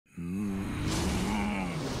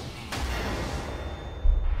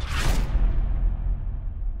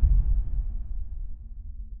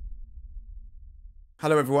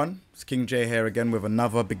Hello everyone, it's King J here again with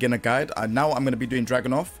another beginner guide. And now I'm going to be doing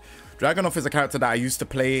Dragunov. Dragunov is a character that I used to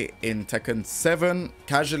play in Tekken 7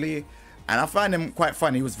 casually, and I find him quite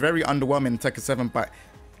fun. He was very underwhelming in Tekken 7, but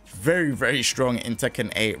very strong in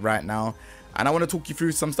Tekken 8 right now. And I want to talk you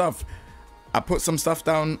through some stuff. I put some stuff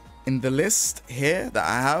down in the list here that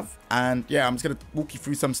I have, and yeah, I'm just going to walk you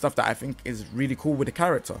through some stuff that I think is really cool with the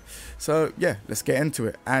character. So yeah, let's get into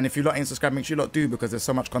it. And if you're not subscribed, make sure you lot do, because there's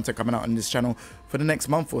so much content coming out on this channel for the next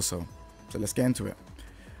month or so. So let's get into it.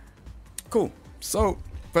 Cool. So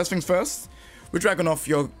first things first, with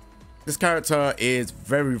Dragunov, this character is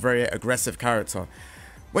very aggressive character.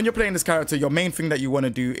 When you're playing this character, your main thing that you want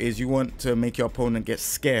to do is you want to make your opponent get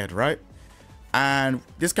scared, right? And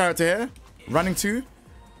this character here, running 2,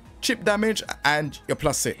 chip damage, and you're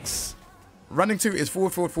 +6. Running 2 is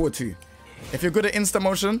forward 2. If you're good at instant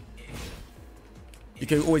motion, you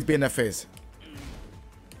can always be in their face.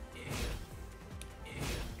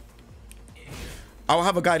 I'll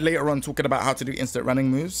have a guide later on talking about how to do instant running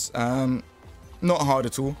moves. Not hard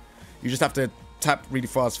at all. You just have to tap really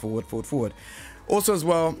fast forward. Also as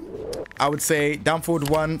well, I would say down forward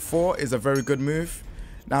 1-4 is a very good move.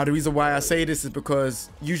 Now the reason why I say this is because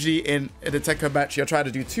usually in the Tekken match, you're trying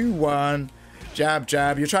to do 2-1, jab.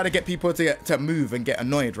 You're trying to get people to move and get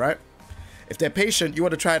annoyed, right? If they're patient, you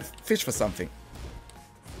want to try to fish for something.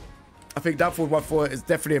 I think down forward 1-4 is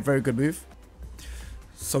definitely a very good move.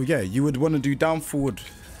 So yeah, you would want to do down forward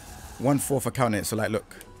 1-4 for counter hit. So like,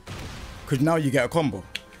 look, because now you get a combo,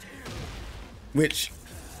 which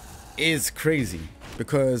is crazy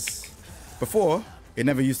because before it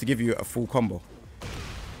never used to give you a full combo.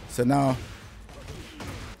 So now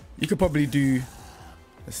you could probably do,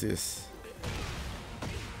 what's this?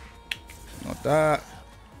 Not that.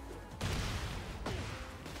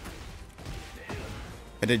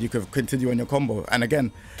 And then you could continue on your combo. And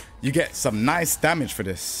again, you get some nice damage for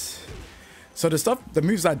this. So the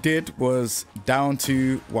moves I did was down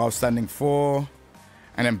 2 while standing 4,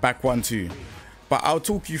 and then back 1-2. But I'll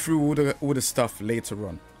talk you through all the stuff later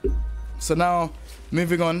on. So now,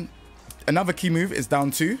 moving on, another key move is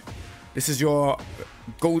down 2. This is your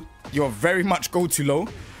very much go to low,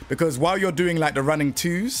 because while you're doing like the running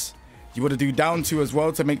 2s, you want to do down 2 as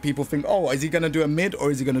well to make people think, oh, is he going to do a mid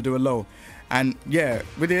or is he going to do a low? And yeah,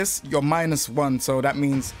 with this, you're -1, so that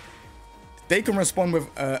means they can respond with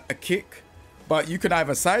a kick, but you can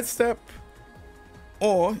either sidestep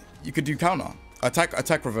or you could do counter.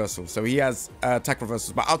 Attack reversal. So he has attack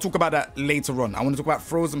reversals, but I'll talk about that later on. I want to talk about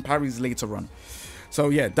throws and parries later on. So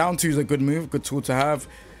yeah, down 2 is a good move, good tool to have.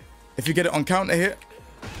 If you get it on counter hit,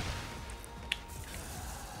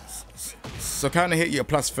 so counter hit, you're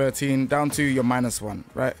 +13. Down 2, you're -1,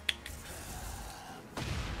 right?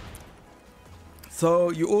 So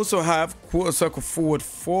you also have quarter circle forward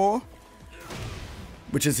 4,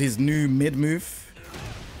 which is his new mid move,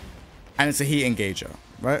 and it's a heat engager,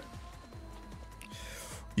 right?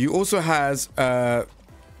 You also has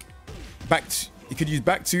you could use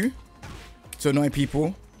back 2 to annoy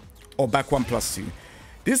people, or back 1+2.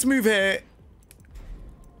 This move here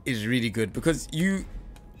is really good because you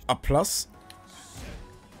are plus,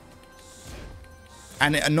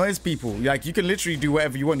 and it annoys people. Like, you can literally do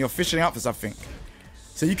whatever you want. You're fishing out for something.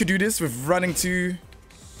 So you could do this with running 2,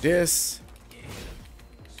 this.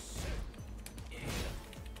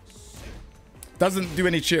 Doesn't do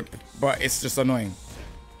any chip, but it's just annoying.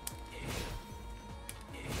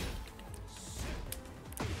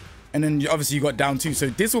 And then obviously you got down 2. So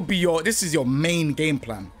this is your main game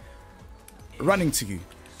plan. Running 2,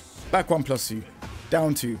 back 1+2,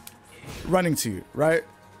 down 2, running 2, right?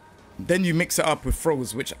 Then you mix it up with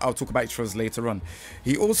throws, which I'll talk about throws later on.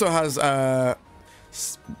 He also has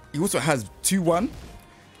 2-1.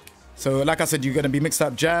 So like I said, you're gonna be mixed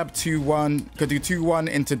up jab, 2-1. Could do 2-1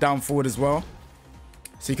 into down forward as well.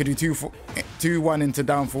 So you could do 2-1 into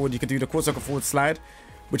down forward. You could do the quarter circle forward slide,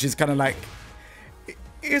 which is kind of like,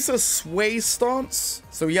 it's a sway stance.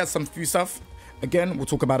 So he has some few stuff. Again, we'll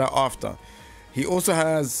talk about that after. He also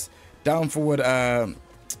has down forward,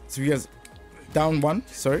 so he has down 1,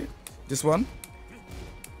 sorry, this one,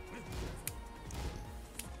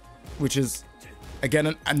 which is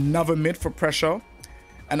again another mid for pressure.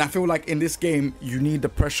 And I feel like in this game you need the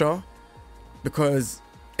pressure because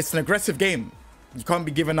it's an aggressive game. You can't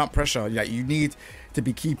be giving up pressure. Like, you need to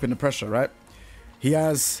be keeping the pressure, right? He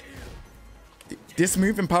has this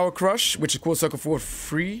move in Power Crush, which is quarter circle forward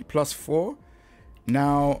 3 +4.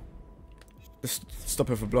 Now, let's stop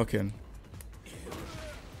it for blocking.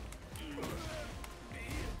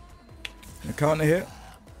 The counter hit.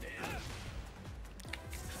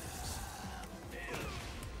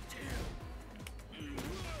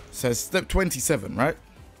 So it's step 27, right?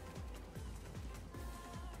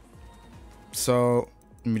 So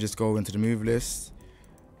let me just go into the move list.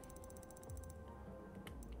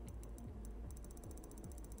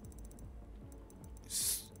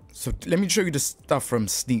 So let me show you the stuff from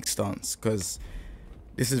sneak stance, because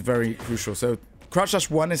this is very crucial. So crouch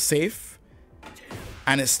dash 1 is safe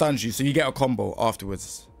and it stuns you, so you get a combo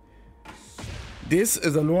afterwards. This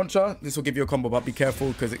is a launcher. This will give you a combo, but be careful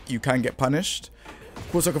because you can get punished.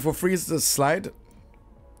 Cool circle for freeze is a slide.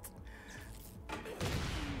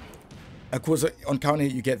 Of course, on counter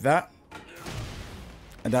hit you get that,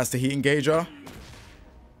 and that's the heat engager.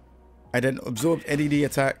 And then absorb LED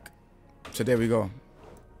attack. So there we go.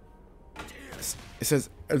 It says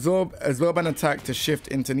absorb an attack to shift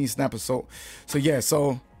into knee snap assault. So yeah,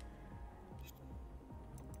 so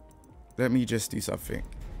let me just do something.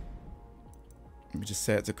 Let me just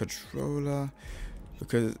set it to controller,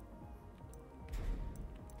 because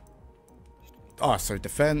so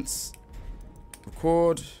defense,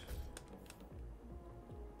 record.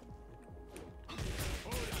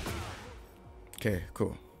 Okay,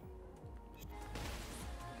 cool.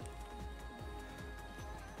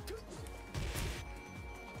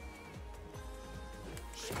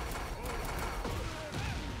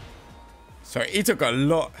 Sorry, it took a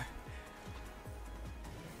lot.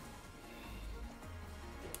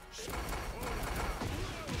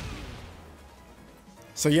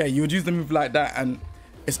 So yeah, you would use the move like that, and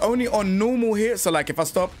it's only on normal hit. So like if I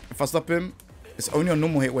stop him, it's only on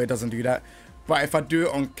normal hit where it doesn't do that. But if I do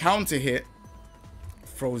it on counter hit,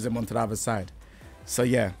 throws him onto the other side. So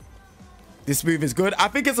yeah, this move is good. I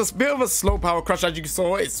think it's a bit of a slow power crush, as you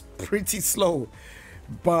saw. It's pretty slow,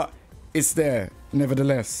 but it's there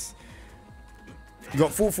nevertheless. You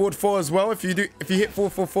got full forward 4 as well. If you hit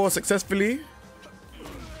 4-4-4 successfully,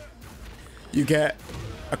 you get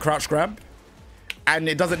a crouch grab. And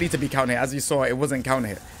it doesn't need to be counter hit. As you saw, it wasn't counter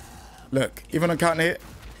hit. Look, even on counter hit,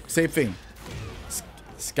 same thing.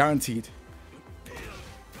 It's guaranteed.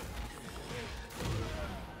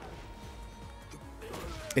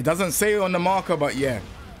 It doesn't say on the marker, but yeah,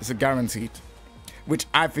 it's a guaranteed, which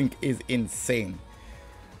I think is insane.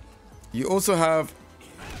 You also have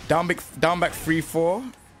down back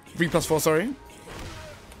 3+4, sorry.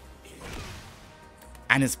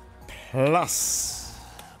 And it's plus.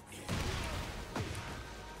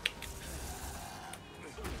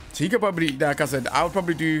 So you could probably, like I said, I would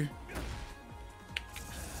probably do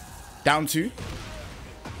down 2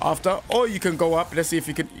 after, or you can go up. Let's see if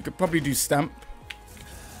you could probably do stamp.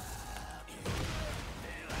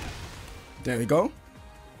 There we go.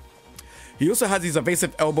 He also has his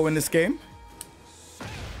evasive elbow in this game,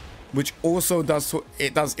 which also does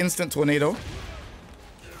instant tornado.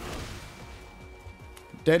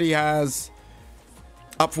 Then he has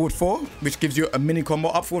up forward 4, which gives you a mini combo.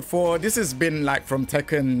 Up forward 4. This has been like from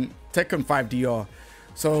Tekken 5 DR.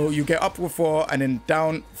 So you get up forward 4 and then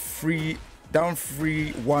down 3,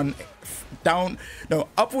 1, down. No,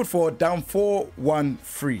 upward 4, down 4, 1,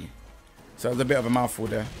 3. So there's a bit of a mouthful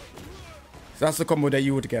there. So that's the combo that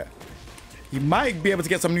you would get. You might be able to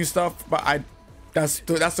get some new stuff, but that's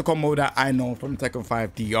the combo that I know from Tekken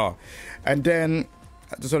 5 DR. And then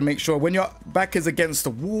I just want to make sure when your back is against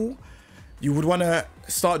the wall, you would want to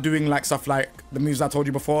start doing like stuff like the moves I told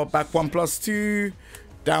you before. Back 1+2,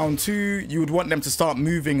 down 2. You would want them to start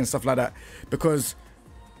moving and stuff like that, because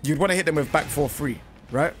you'd want to hit them with back 4-3,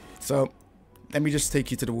 right? So let me just take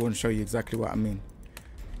you to the wall and show you exactly what I mean.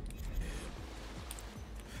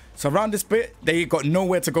 So around this bit, they got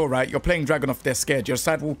nowhere to go, right? You're playing Dragunov, they're scared. You're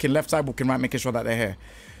side walking, left side walking, right, making sure that they're here.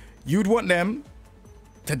 You'd want them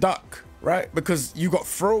to duck, right? Because you got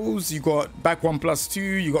throws, you got back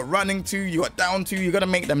 1+2, you got running 2, you got down 2. You're gonna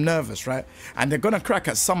make them nervous, right? And they're gonna crack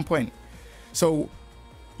at some point. So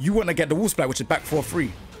you want to get the wall splat, which is back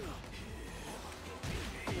 4-3,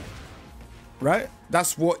 right?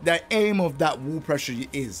 That's what the aim of that wall pressure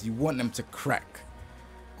is. You want them to crack.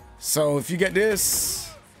 So if you get this,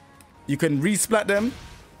 you can resplat them.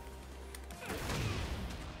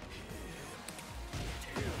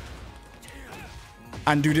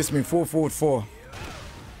 And do this move, 4 forward 4.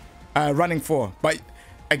 Running 4. But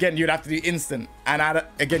again, you'd have to do instant. And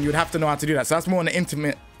again, you'd have to know how to do that. So that's more on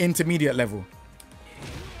the intermediate level.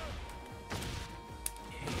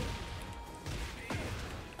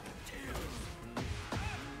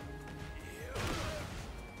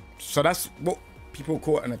 So that's what people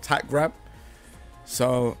call an attack grab.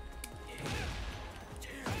 So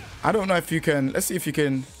I don't know if you can. Let's see if you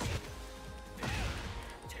can.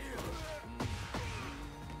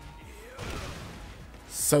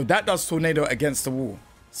 So that does tornado against the wall.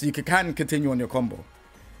 So you can continue on your combo,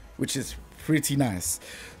 which is pretty nice.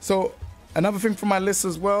 So another thing from my list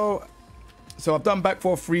as well. So I've done back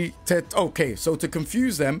 4-3. Okay, so to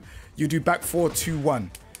confuse them, you do back 4-2-1.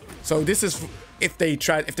 So this is if they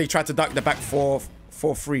try to duck the back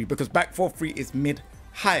 4-4-3, because back 4-3 is mid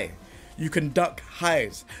high. You can duck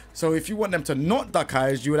highs. So if you want them to not duck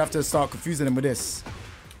highs, you would have to start confusing them with this.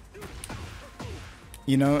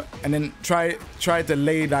 You know, and then try to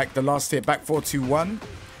lay like the last hit back 4-2-1,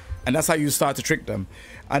 and that's how you start to trick them.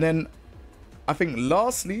 And then I think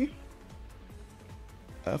lastly,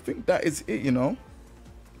 I think that is it, you know.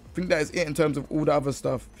 I think that is it in terms of all the other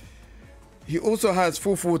stuff. He also has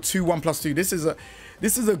 4-4-2-1+2. This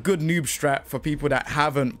is a good noob strat for people that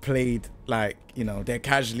haven't played, like, you know, they're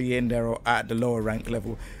casually in there or at the lower rank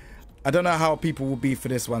level. I don't know how people will be for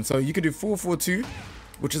this one. So you can do 4-4-2,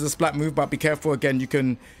 which is a splat move, but be careful again. You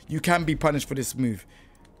can be punished for this move.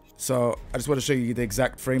 So I just want to show you the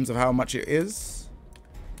exact frames of how much it is.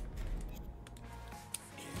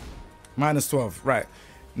 -12, right?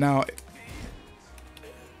 Now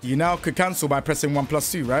you now could cancel by pressing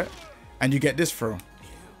 1+2, right? And you get this throw.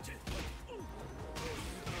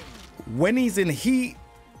 When he's in heat,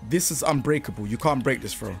 this is unbreakable. You can't break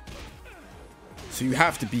this throw. So you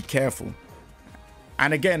have to be careful.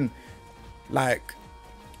 And again, like,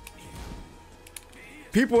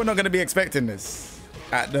 people are not going to be expecting this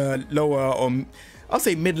at the lower or I'll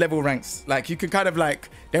say mid-level ranks. Like, you can kind of like,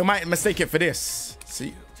 they might mistake it for this.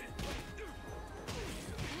 See?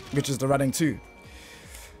 Which is the running 2.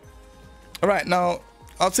 All right, now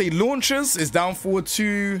I'll say launchers is down forward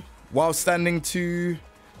 2, while standing 2,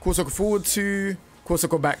 quarter circle forward 2, quarter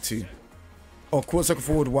circle back 2, or quarter circle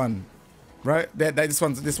forward 1. Right? This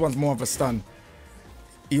one's more of a stun.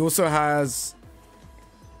 He also has,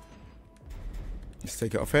 let's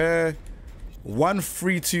take it off here,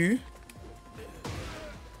 1-3-2.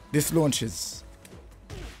 This launches.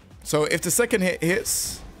 So if the second hit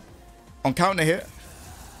hits on counter hit,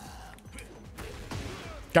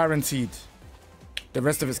 guaranteed. The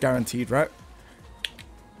rest of it's guaranteed, right?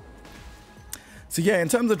 So yeah, in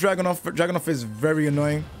terms of Dragunov is very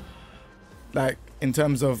annoying. Like, in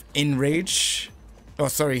terms of in rage. Oh,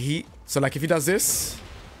 sorry, heat. So like if he does this,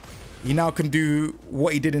 he now can do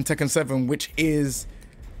what he did in Tekken 7, which is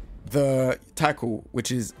the tackle,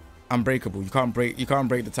 which is unbreakable. You can't break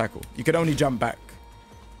the tackle. You can only jump back.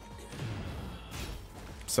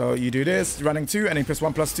 So you do this, running 2, and then press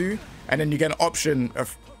 1+2, and then you get an option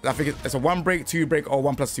of, I think it's a 1 break, 2 break, or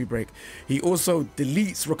 1+2 break. He also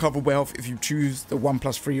deletes recoverable health if you choose the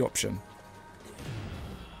 1+3 option.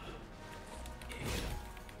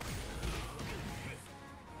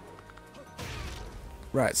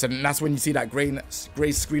 Right, so that's when you see that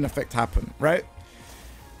gray screen effect happen, right?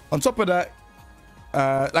 On top of that,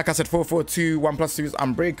 like I said, 4-4-2, 1+2 is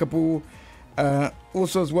unbreakable.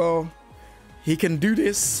 Also as well, he can do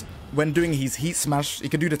this when doing his heat smash. He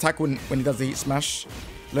can do the tackle when he does the heat smash.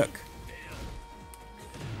 Look.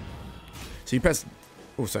 So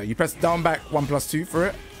you press down back 1+2 for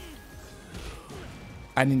it.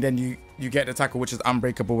 And then you get the tackle, which is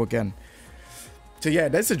unbreakable again. So yeah,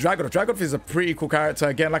 this is Dragunov. Dragunov is a pretty cool character.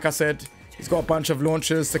 Again, like I said, he's got a bunch of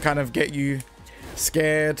launchers to kind of get you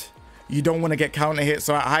scared. You don't want to get counter hit.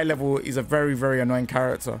 So at high level, he's a very, very annoying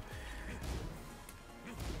character.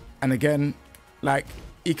 And again, like,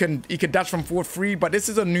 he can dash from 4-3, but this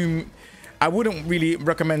is a new, I wouldn't really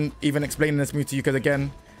recommend even explaining this move to you, because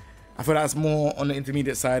again, I feel that's more on the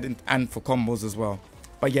intermediate side and for combos as well.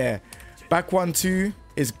 But yeah, back 1-2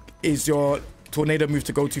 is your tornado move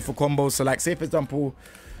to go to for combos. So like, say for example,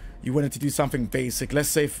 you wanted to do something basic. Let's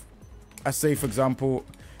say, for example,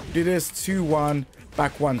 do this 2-1,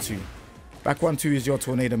 back 1-2. Back 1-2 is your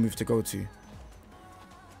tornado move to go to.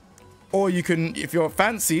 Or you can, if you're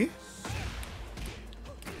fancy,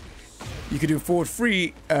 you could do forward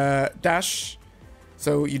 3 dash.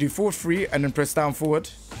 So you do forward 3 and then press down forward.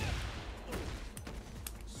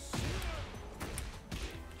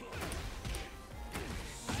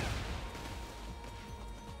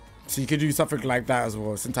 So you could do something like that as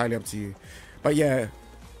well. It's entirely up to you. But yeah,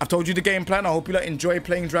 I've told you the game plan. I hope you enjoy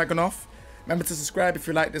playing Dragunov. Remember to subscribe if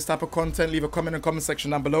you like this type of content. Leave a comment in the comment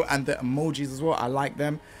section down below. And the emojis as well. I like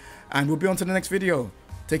them. And we'll be on to the next video.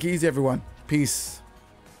 Take it easy, everyone. Peace.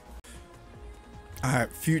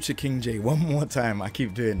 Alright, future King J. One more time. I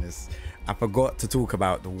keep doing this. I forgot to talk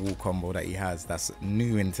about the wall combo that he has. That's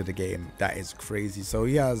new into the game. That is crazy. So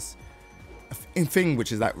he has a thing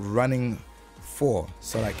which is like running 4.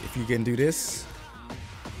 So like if you can do this,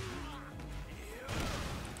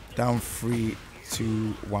 down 3,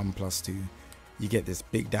 2, 1+2, you get this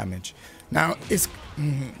big damage. Now it's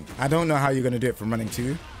I don't know how you're gonna do it from running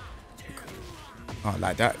 2. Oh,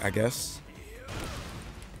 like that, I guess.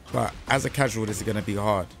 But as a casual, this is going to be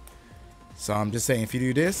hard. So I'm just saying, if you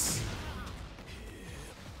do this,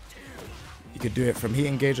 you could do it from heat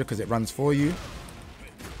engager because it runs for you.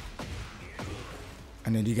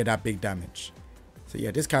 And then you get that big damage. So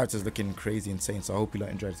yeah, this character is looking crazy insane. So I hope you lot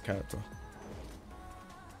enjoy this character.